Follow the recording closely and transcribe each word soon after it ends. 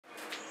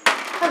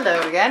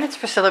Hello again, it's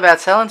Priscilla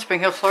Batzell in Spring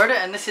Hill, Florida,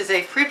 and this is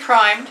a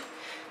pre-primed,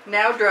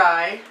 now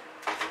dry,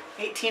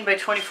 18 by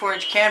 24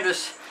 inch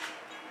canvas.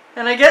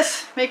 And I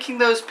guess making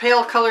those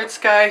pale colored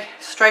sky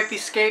stripy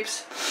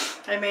scapes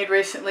I made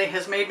recently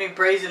has made me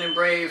brazen and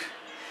brave.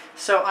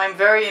 So I'm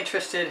very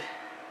interested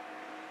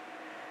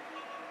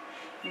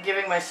in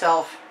giving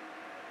myself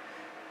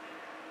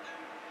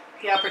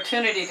the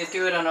opportunity to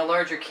do it on a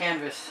larger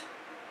canvas.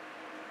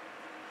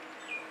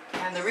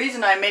 And the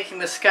reason I'm making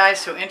the sky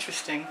so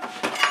interesting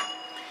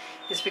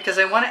is because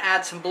I want to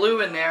add some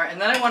blue in there,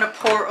 and then I want to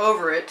pour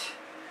over it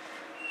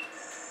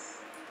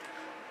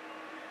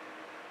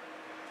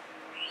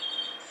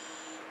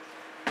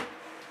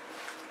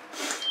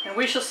and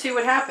we shall see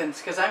what happens,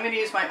 because I'm going to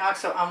use my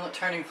OXO omelet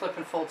turning flip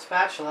and fold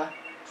spatula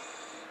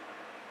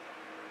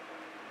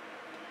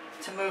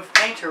to move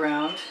paint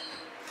around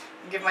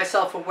and give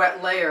myself a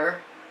wet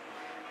layer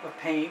of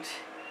paint.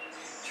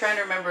 Trying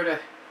to remember to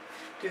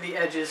do the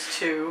edges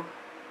too.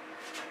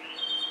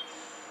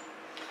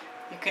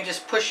 You can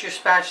just push your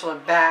spatula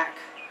back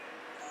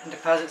and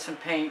deposit some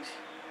paint.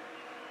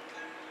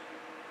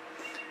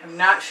 I'm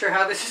not sure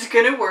how this is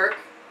going to work.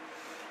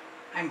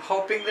 I'm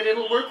hoping that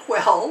it'll work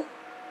well,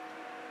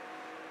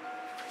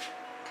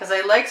 because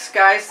I like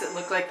skies that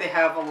look like they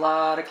have a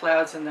lot of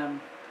clouds in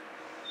them.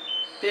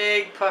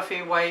 Big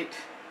puffy white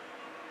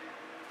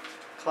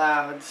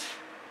clouds.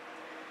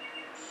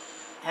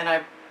 And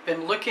I've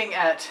been looking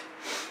at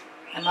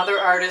another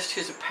artist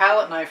who's a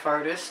palette knife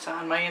artist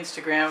on my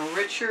Instagram,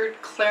 Richard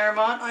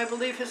Claremont, I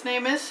believe his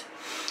name is,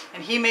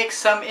 and he makes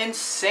some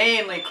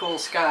insanely cool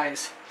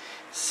skies.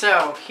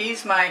 So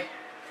he's my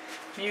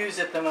muse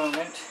at the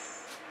moment.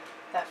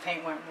 That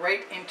paint went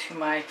right into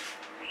my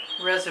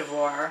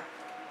reservoir,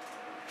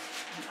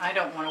 and I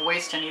don't want to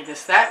waste any of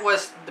this. That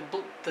was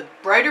the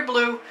brighter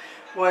blue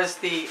was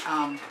the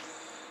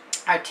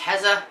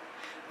Arteza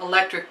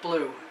Electric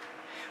Blue,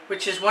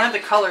 which is one of the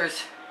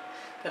colors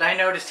that I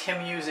noticed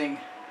him using,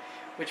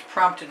 which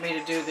prompted me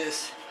to do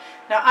this.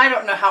 Now, I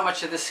don't know how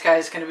much of this sky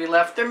is going to be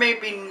left. There may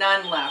be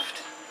none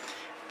left,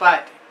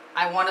 but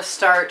I want to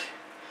start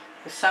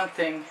with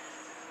something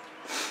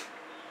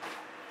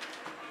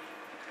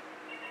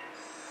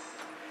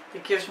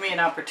that gives me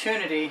an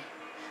opportunity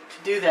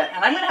to do that.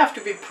 And I'm going to have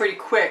to be pretty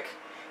quick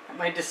at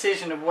my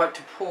decision of what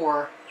to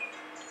pour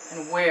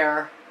and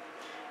where.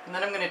 And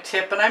then I'm going to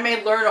tip, and I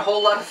may learn a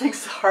whole lot of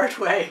things the hard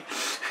way.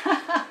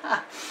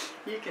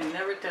 You can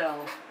never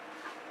tell.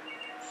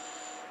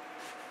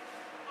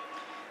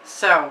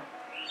 So,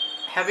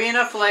 heavy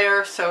enough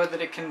layer so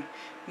that it can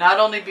not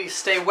only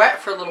stay wet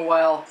for a little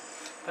while,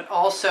 but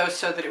also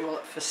so that it will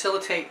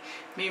facilitate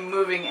me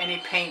moving any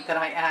paint that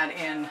I add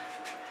in,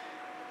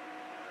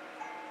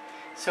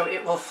 so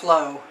it will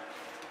flow.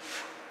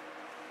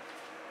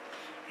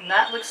 And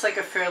that looks like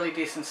a fairly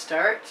decent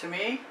start to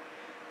me,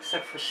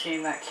 except for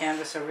seeing that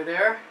canvas over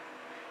there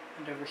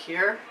and over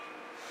here.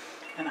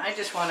 And I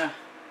just want to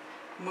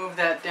move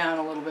that down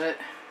a little bit,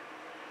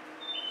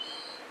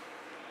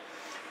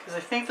 because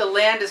I think the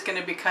land is going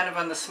to be kind of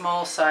on the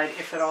small side,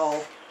 if at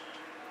all.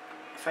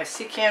 If I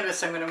see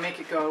canvas, I'm going to make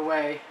it go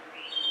away.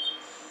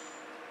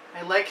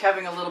 I like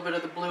having a little bit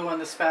of the blue on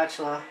the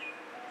spatula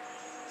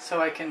so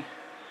I can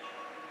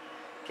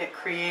get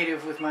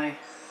creative with my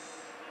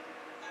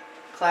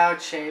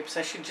cloud shapes.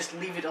 I should just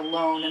leave it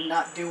alone and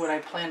not do what I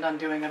planned on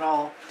doing at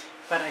all,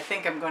 but I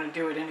think I'm going to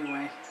do it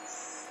anyway.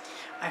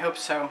 I hope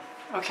so.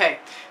 Okay,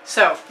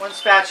 so one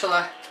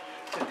spatula,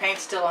 the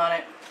paint's still on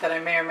it that I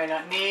may or may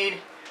not need.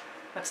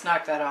 Let's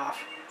knock that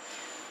off.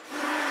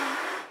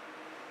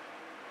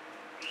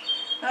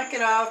 Knock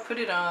it off, put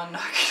it on,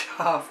 knock it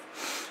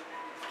off.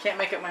 Can't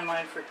make up my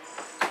mind for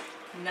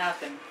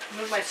nothing.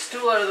 Move my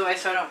stool out of the way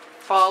so I don't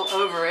fall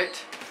over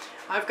it.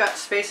 I've got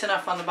space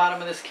enough on the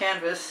bottom of this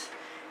canvas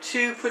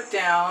to put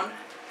down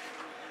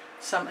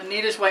some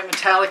Anita's White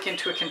Metallic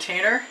into a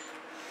container.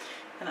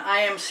 And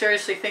I am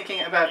seriously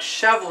thinking about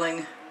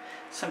shoveling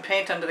some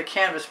paint onto the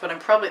canvas, but I'm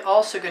probably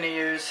also going to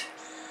use,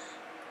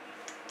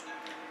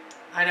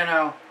 I don't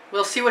know,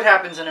 we'll see what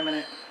happens in a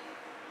minute.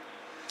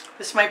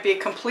 This might be a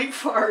complete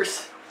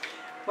farce.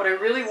 What I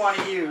really want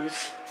to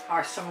use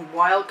are some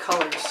wild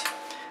colors,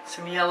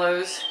 some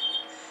yellows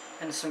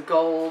and some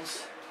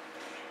golds.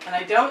 And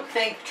I don't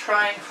think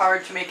trying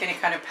hard to make any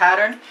kind of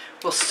pattern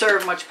will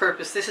serve much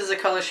purpose. This is a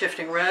color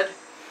shifting red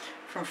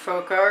from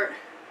Folk Art.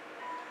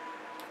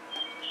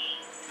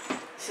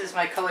 This is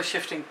my color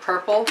shifting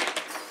purple.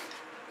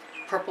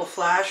 Purple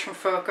Flash from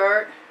Folk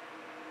Art.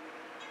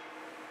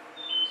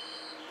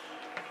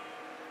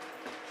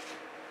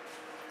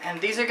 And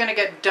these are going to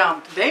get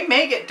dumped. They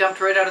may get dumped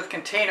right out of the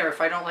container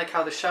if I don't like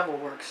how the shovel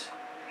works.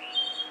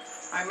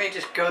 I may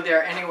just go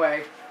there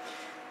anyway.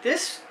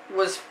 This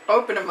was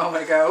open a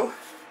moment ago,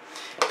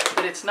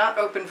 but it's not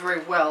open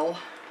very well.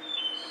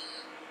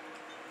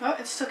 Oh,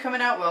 it's still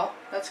coming out well.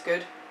 That's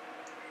good.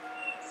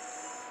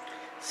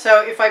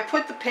 So if I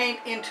put the paint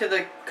into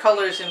the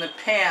colors in the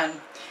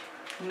pan,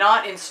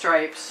 not in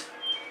stripes,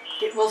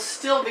 it will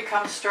still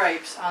become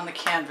stripes on the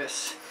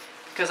canvas,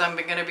 because I'm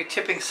going to be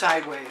tipping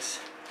sideways.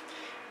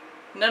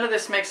 none of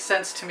this makes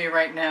sense to me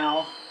right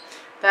now.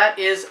 That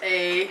is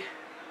a,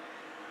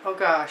 oh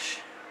gosh,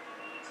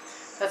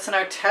 that's an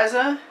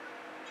Arteza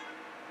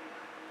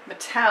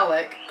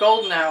metallic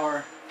golden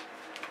hour.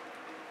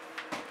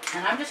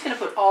 And I'm just going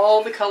to put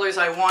all the colors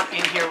I want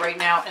in here right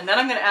now, and then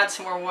I'm going to add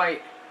some more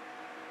white.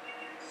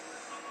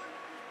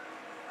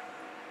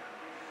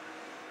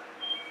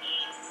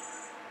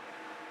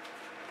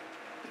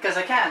 Because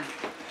I can.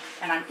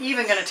 And I'm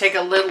even going to take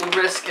a little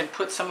risk and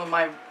put some of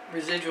my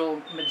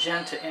residual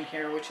magenta in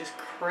here, which is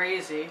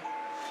crazy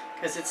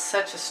because it's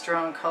such a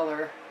strong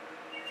color.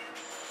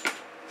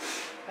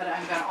 But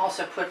I'm going to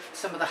also put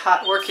some of the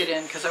hot orchid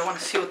in because I want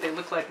to see what they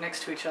look like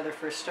next to each other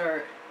for a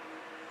start.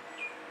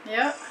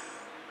 Yeah,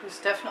 there's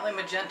definitely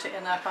magenta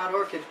in that hot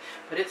orchid,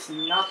 but it's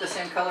not the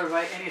same color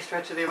by any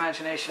stretch of the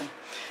imagination.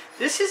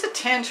 This is a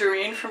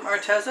tangerine from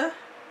Arteza.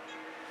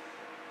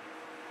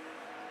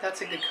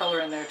 That's a good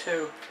color in there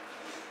too.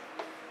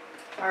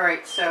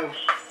 Alright, so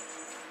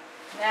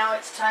now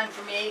it's time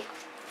for me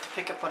to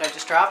pick up what I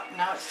just dropped.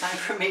 Now it's time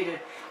for me to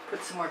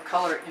put some more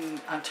color in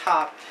on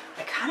top.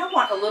 I kind of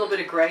want a little bit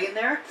of gray in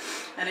there,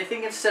 and I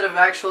think instead of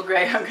actual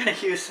gray I'm going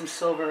to use some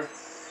silver.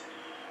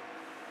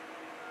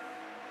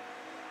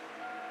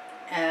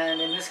 And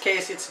in this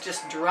case it's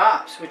just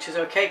drops, which is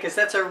okay because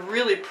that's a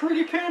really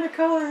pretty pan of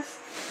colors.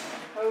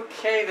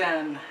 Okay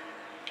then.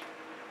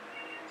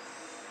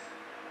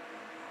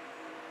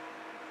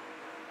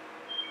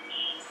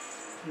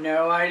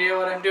 No idea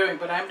what I'm doing,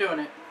 but I'm doing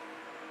it.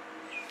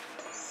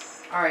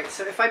 Alright,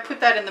 so if I put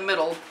that in the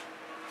middle,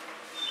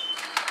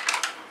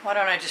 why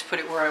don't I just put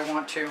it where I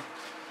want to?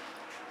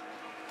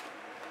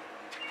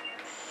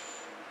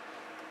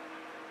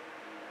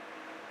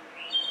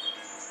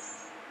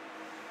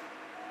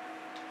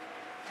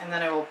 And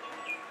then I will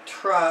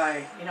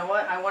try. You know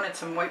what? I wanted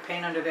some white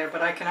paint under there,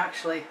 but I can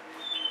actually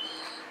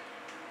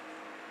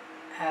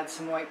add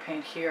some white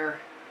paint here.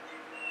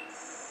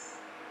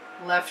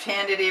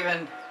 Left-handed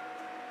even.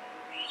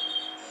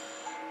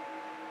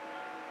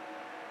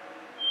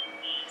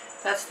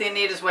 That's the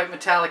Anita's white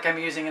metallic I'm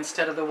using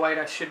instead of the white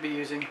I should be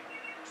using.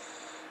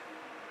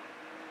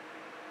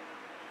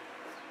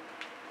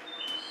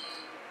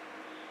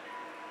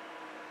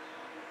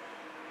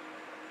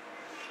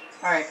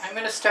 Alright, I'm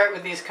going to start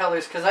with these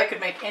colors because I could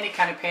make any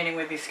kind of painting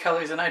with these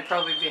colors and I'd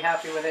probably be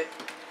happy with it.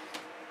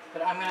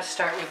 But I'm going to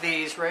start with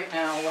these right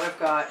now, what I've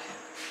got.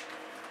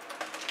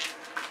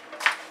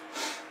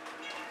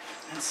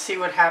 And see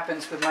what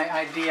happens with my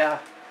idea.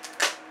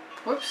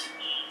 Whoops.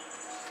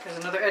 There's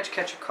another edge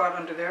catcher caught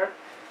under there.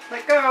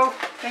 Let go.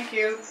 Thank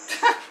you.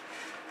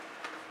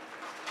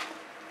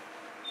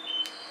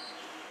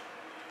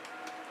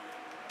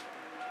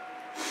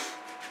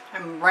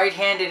 I'm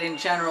right-handed in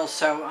general,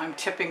 so I'm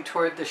tipping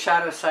toward the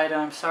shadow side, and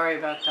I'm sorry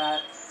about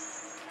that.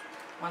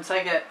 Once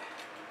I get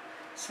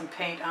some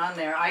paint on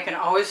there, I can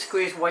always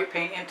squeeze white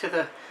paint into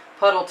the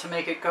puddle to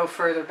make it go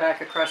further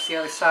back across the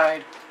other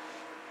side.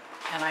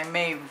 And I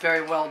may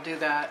very well do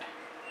that.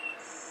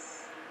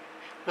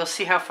 We'll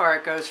see how far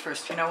it goes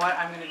first. You know what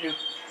I'm going to do?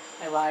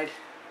 I lied.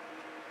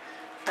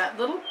 That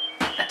little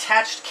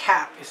attached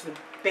cap is the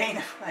bane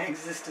of my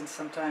existence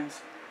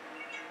sometimes.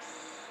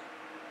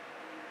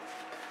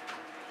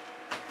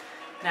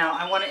 Now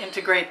I want to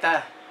integrate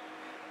the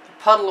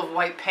puddle of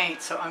white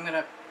paint, so I'm going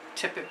to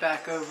tip it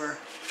back over.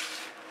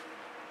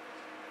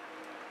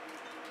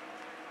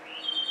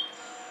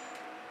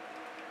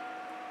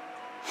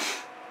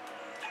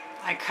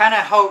 I kind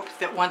of hope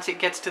that once it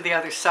gets to the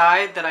other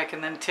side that I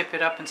can then tip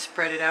it up and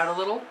spread it out a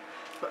little,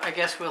 but I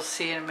guess we'll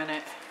see in a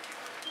minute.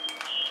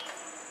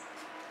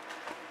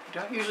 I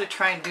don't usually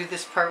try and do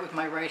this part with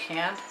my right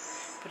hand,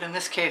 but in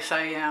this case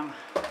I am.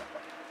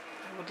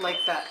 I would like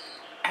that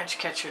edge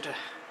catcher to...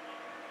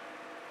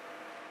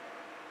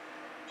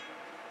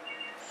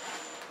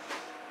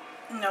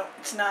 No,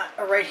 it's not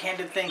a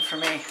right-handed thing for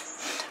me.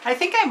 I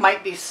think I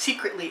might be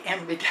secretly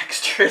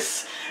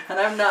ambidextrous, and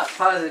I'm not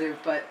positive,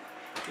 but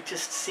it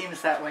just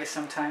seems that way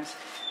sometimes.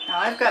 Now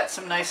I've got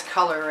some nice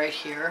color right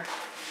here,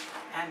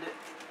 and an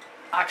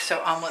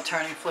OXO omelet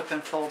turning flip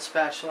and fold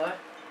spatula,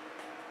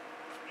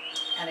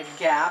 and a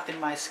gap in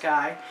my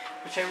sky,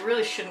 which I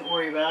really shouldn't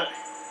worry about,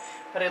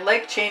 but I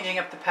like changing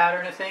up the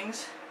pattern of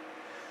things.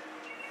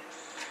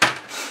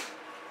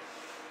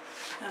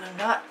 And I'm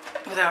not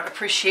without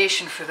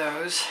appreciation for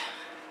those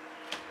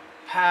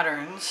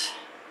patterns.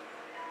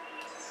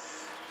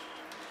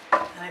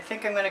 And I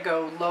think I'm going to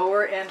go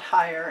lower and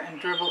higher and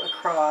dribble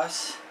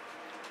across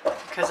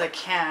because I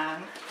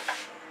can.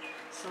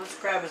 So let's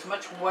grab as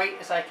much white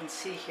as I can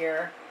see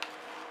here.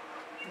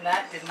 And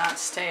that did not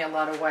stay a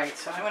lot of white.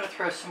 So I'm going to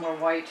throw some more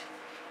white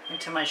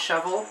into my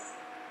shovel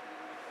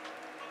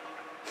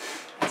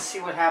and see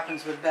what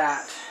happens with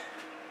that.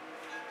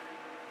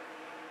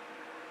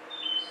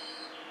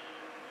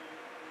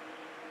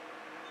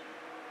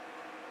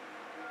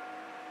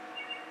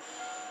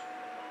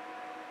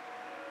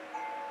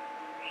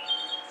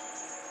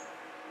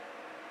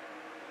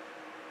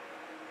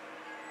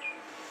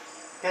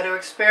 Got to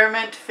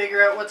experiment to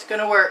figure out what's going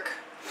to work.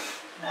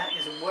 That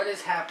is what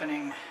is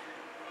happening.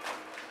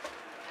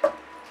 I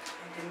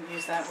didn't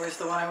use that. Where's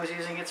the one I was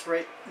using? It's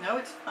right. No,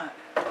 it's not.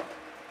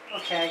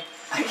 Okay.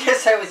 I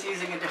guess I was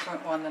using a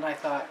different one than I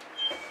thought.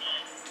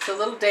 It's a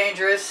little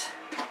dangerous.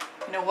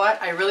 You know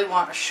what? I really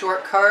want a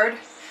short card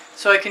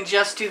so I can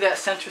just do that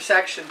center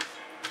section.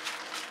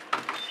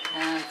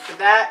 And for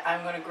that,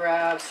 I'm going to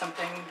grab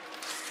something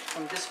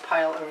from this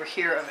pile over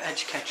here of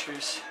edge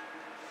catchers.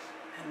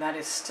 And that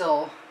is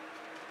still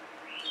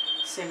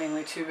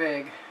seemingly too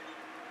big.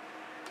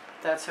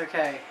 But that's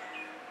okay.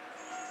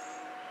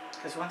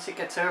 Because once it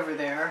gets over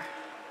there,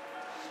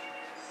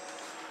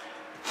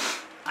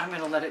 I'm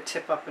going to let it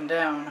tip up and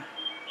down.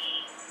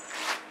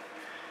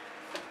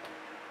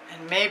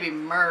 And maybe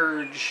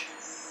merge.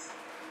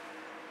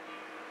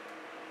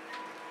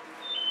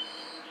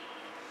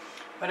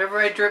 Whatever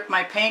I drip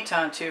my paint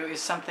onto is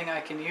something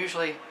I can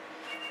usually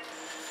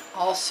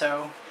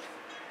also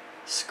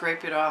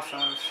scrape it off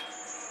of.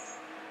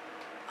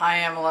 I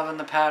am loving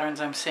the patterns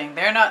I'm seeing.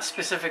 They're not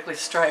specifically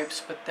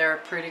stripes, but they're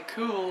pretty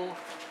cool.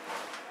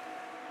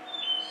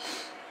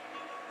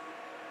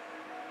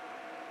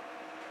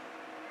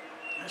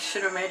 I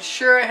should have made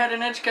sure I had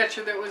an edge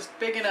catcher that was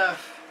big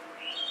enough.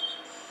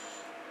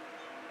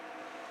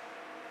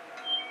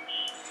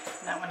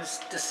 That one is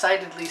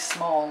decidedly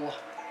small.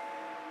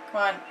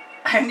 Come on,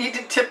 I need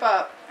to tip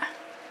up.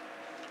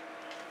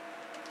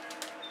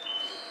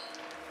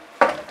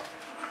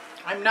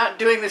 I'm not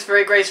doing this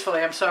very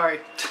gracefully, I'm sorry.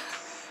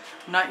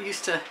 I'm not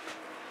used to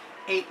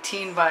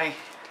 18 by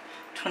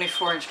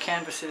 24 inch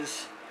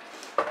canvases.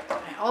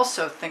 I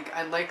also think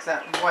I like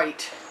that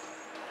white.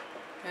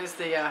 There's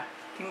the, I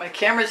think my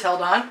camera's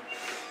held on,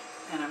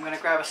 and I'm going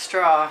to grab a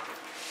straw.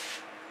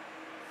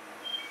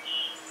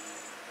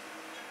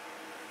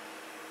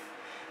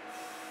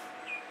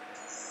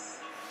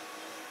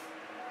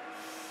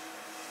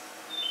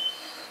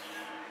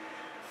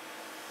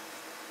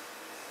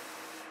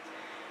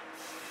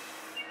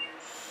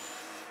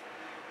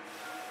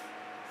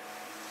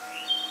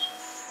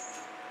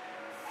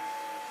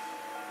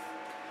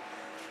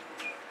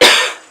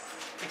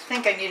 I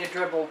think I need a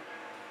dribble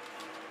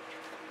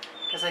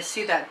because I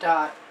see that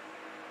dot.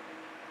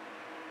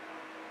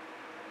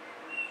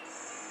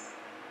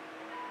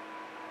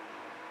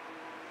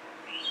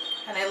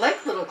 And I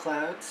like little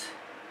clouds.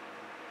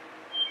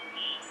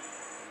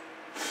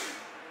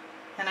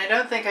 And I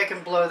don't think I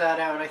can blow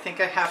that out. I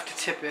think I have to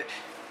tip it.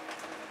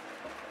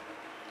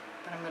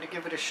 But I'm going to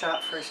give it a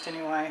shot first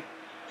anyway.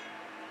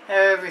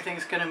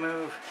 Everything's going to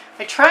move.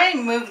 I try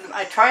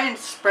and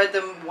spread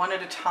them one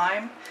at a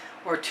time,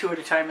 or two at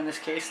a time in this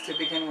case to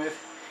begin with,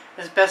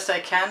 as best I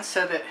can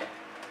so that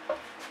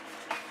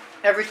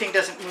everything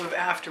doesn't move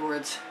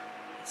afterwards.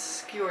 It's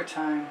skewer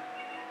time.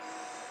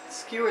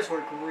 Skewers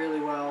work really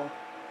well.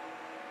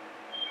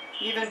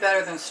 Even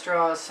better than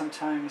straws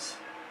sometimes.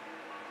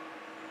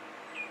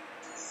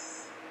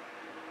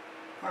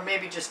 Or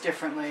maybe just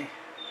differently.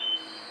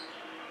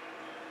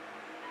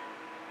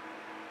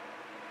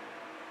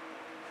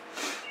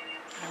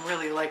 I'm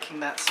really liking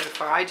that so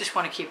far. I just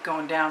want to keep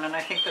going down, and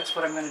I think that's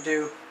what I'm going to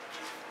do.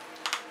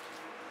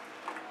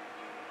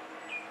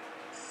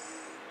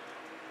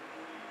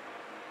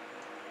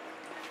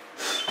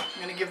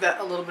 I'm going to give that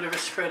a little bit of a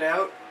spread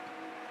out,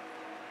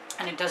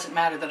 and it doesn't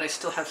matter that I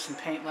still have some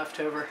paint left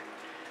over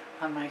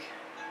on my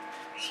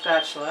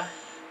spatula.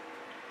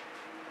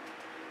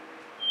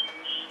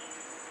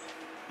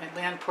 My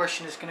land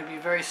portion is going to be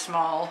very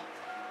small.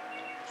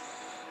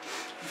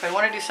 If I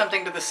want to do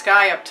something to the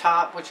sky up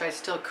top, which I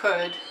still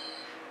could,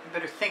 I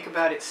better think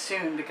about it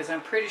soon because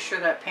I'm pretty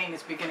sure that paint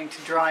is beginning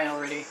to dry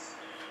already.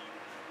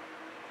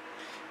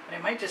 But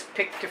I might just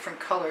pick different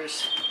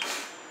colors.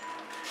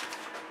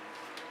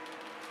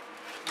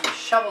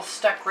 Shovel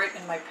stuck right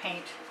in my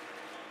paint,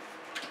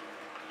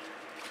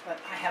 but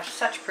I have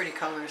such pretty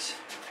colors,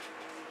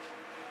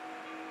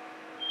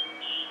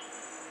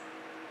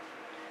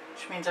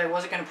 which means I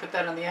wasn't going to put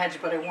that on the edge,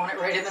 but I want it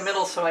right in the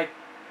middle, so I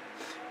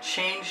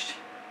changed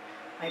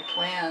my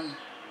plan.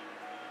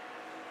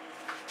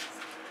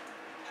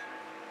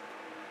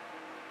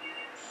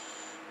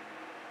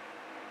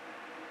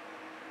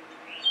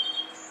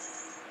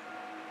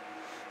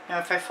 Now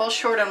if I fall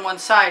short on one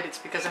side, it's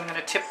because I'm going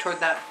to tip toward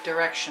that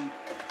direction.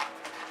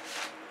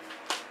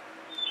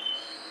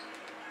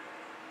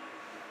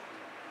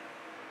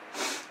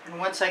 And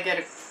once I get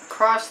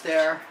across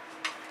there,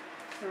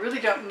 I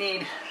really don't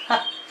need an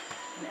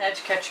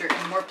edge catcher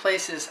in more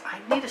places. I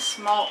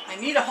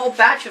need a whole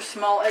batch of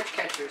small edge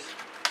catchers.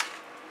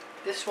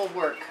 This will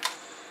work.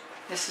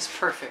 This is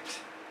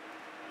perfect.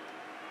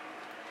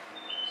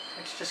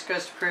 Which just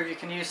goes to prove you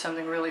can use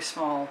something really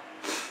small.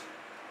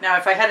 Now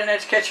if I had an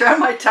edge catcher on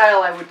my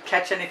tile, I would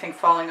catch anything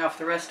falling off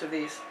the rest of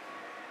these.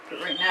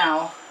 But right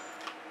now,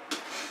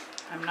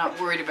 I'm not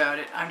worried about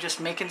it. I'm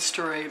just making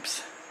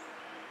stripes.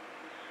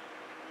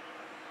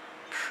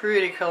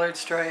 Pretty colored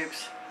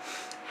stripes.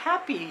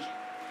 Happy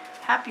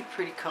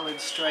pretty colored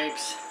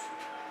stripes.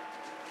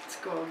 Let's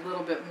go a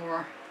little bit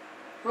more.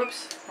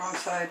 Whoops, wrong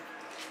side.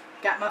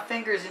 Got my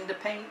fingers into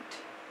paint.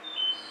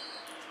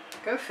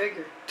 Go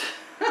figure.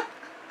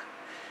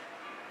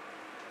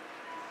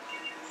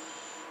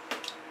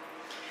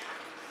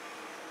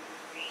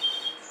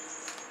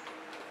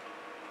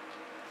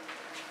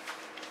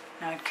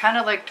 Now I'd kind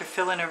of like to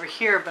fill in over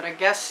here, but I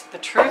guess the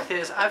truth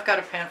is I've got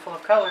a pan full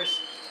of colors.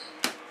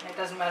 And it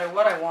doesn't matter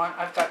what I want,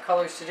 I've got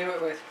colors to do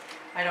it with.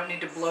 I don't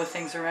need to blow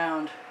things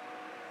around.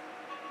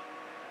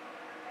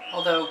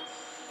 Although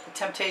the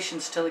temptation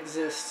still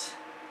exists.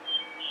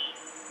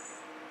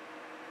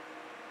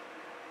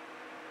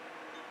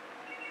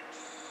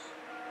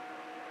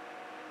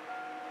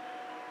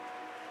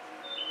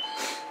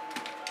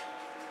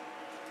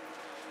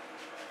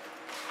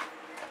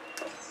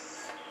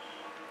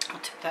 I'll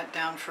tip that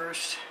down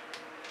first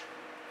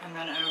and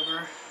then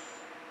over.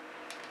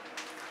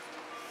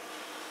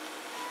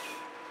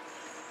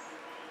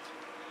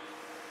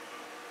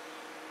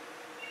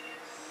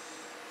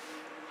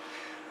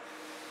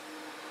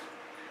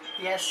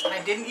 Yes, I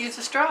didn't use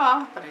a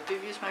straw, but I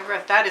did use my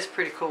breath. That is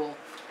pretty cool.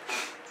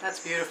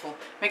 That's beautiful.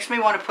 Makes me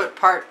want to put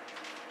part...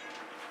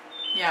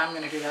 Yeah, I'm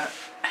going to do that.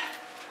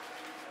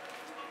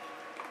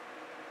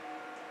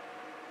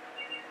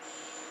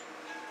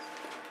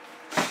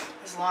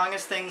 As long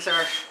as things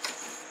are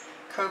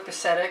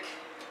copacetic.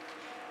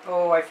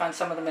 Oh, I found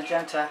some of the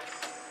magenta.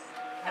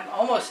 I'm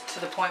almost to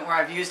the point where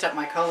I've used up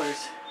my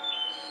colors.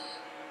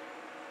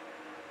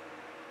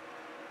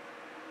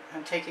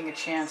 I'm taking a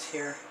chance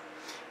here.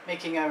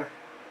 Making a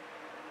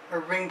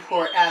ring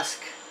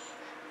pour-esque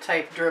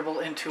type dribble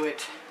into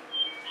it.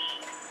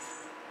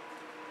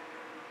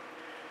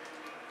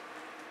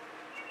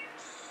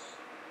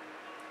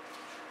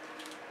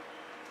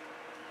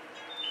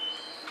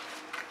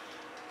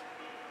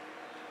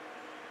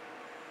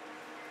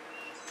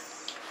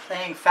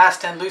 Playing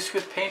fast and loose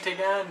with paint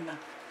again.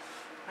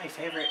 My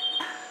favorite.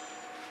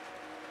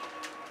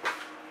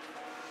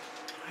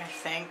 I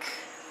think.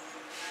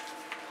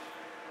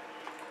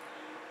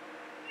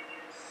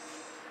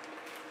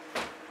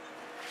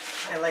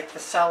 I like the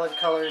solid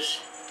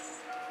colors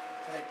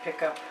that I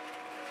pick up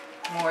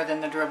more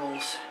than the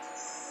dribbles.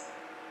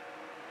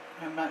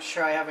 I'm not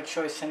sure I have a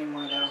choice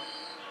anymore though.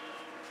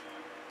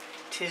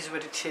 Tis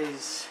what it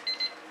is.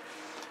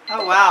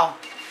 Oh wow.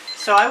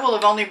 So I will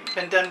have only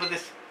been done with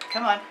this.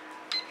 Come on.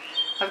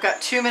 I've got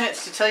 2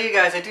 minutes to tell you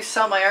guys I do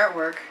sell my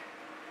artwork.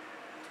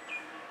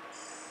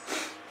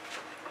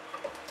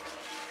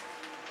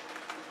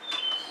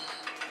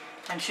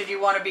 And should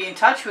you want to be in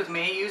touch with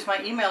me, use my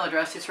email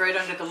address. It's right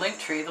under the link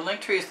tree. The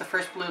link tree is the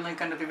first blue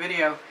link under the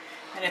video.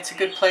 And it's a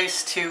good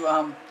place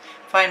to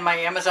find my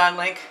Amazon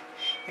link.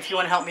 If you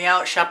want to help me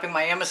out, shopping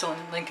my Amazon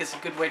link is a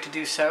good way to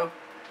do so.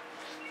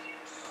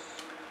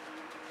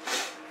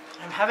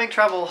 I'm having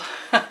trouble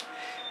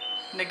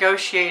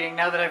negotiating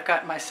now that I've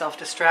gotten myself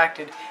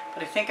distracted.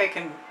 But I think I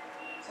can...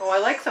 Oh, I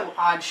like the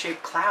odd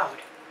shaped cloud.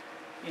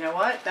 You know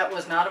what? That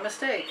was not a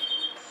mistake.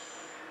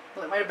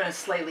 Well, it might have been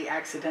slightly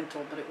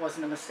accidental, but it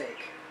wasn't a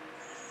mistake.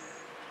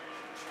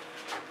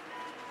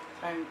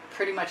 I'm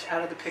pretty much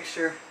out of the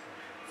picture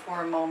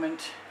for a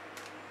moment.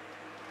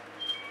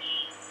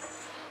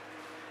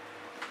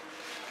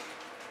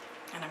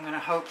 And I'm going to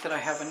hope that I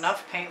have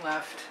enough paint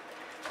left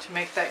to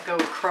make that go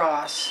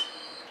across.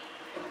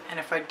 And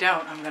if I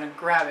don't, I'm going to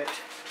grab it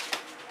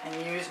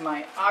and use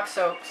my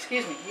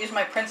use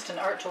my Princeton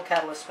Art Tool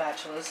Catalyst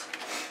spatulas,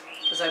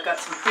 because I've got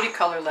some pretty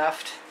color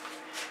left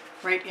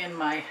right in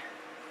my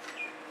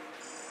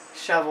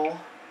shovel.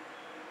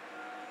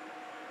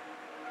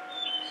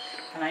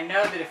 And I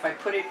know that if I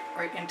put it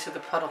right into the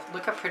puddle,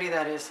 look how pretty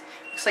that is.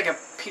 Looks like a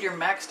Peter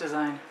Max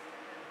design.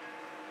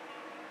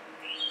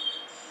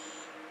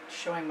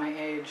 Showing my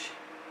age.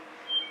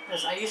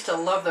 Because I used to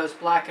love those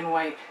black and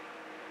white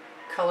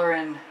color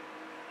in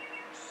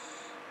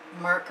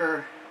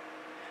marker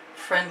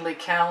friendly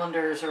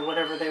calendars or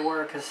whatever they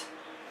were, because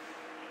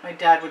my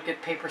dad would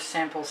get paper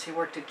samples. He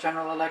worked at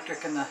General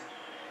Electric in the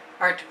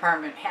art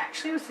department. He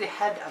actually was the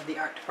head of the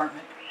art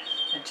department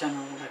at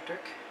General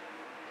Electric,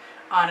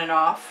 on and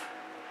off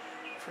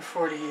for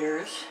 40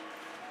 years.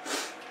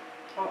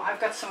 Oh, I've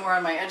got some more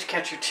on my edge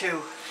catcher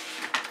too,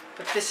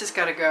 but this has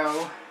got to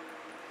go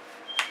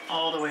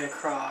all the way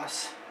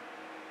across.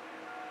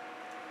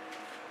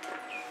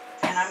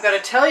 And I'm going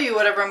to tell you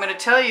whatever I'm going to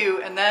tell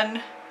you, and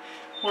then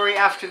worry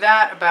after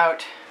that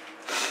about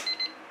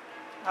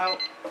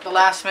the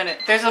last minute.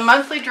 There's a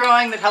monthly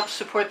drawing that helps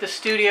support the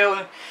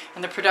studio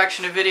and the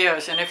production of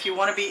videos, and if you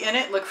want to be in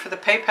it, look for the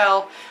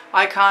PayPal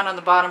icon on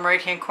the bottom right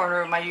hand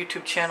corner of my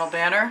YouTube channel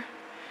banner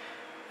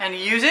and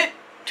use it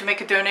to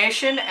make a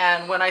donation.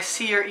 And when I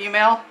see your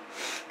email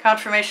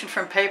confirmation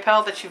from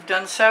PayPal that you've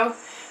done so,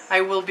 I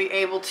will be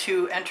able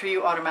to enter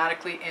you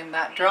automatically in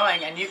that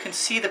drawing, and you can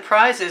see the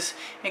prizes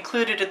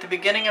included at the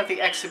beginning of the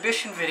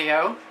exhibition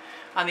video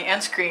on the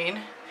end screen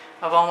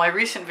of all my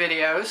recent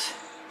videos.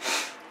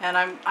 And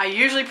I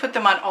usually put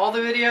them on all the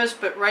videos,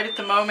 but right at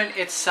the moment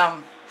it's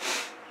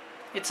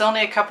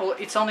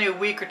only a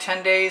week or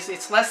 10 days.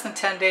 It's less than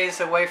 10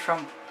 days away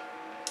from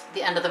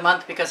the end of the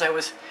month because I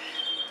was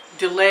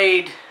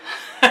delayed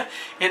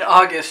in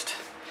August.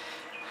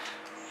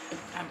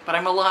 But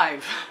I'm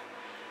alive.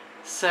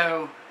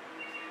 So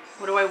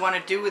what do I want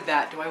to do with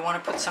that? Do I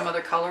want to put some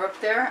other color up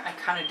there? I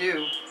kind of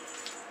do.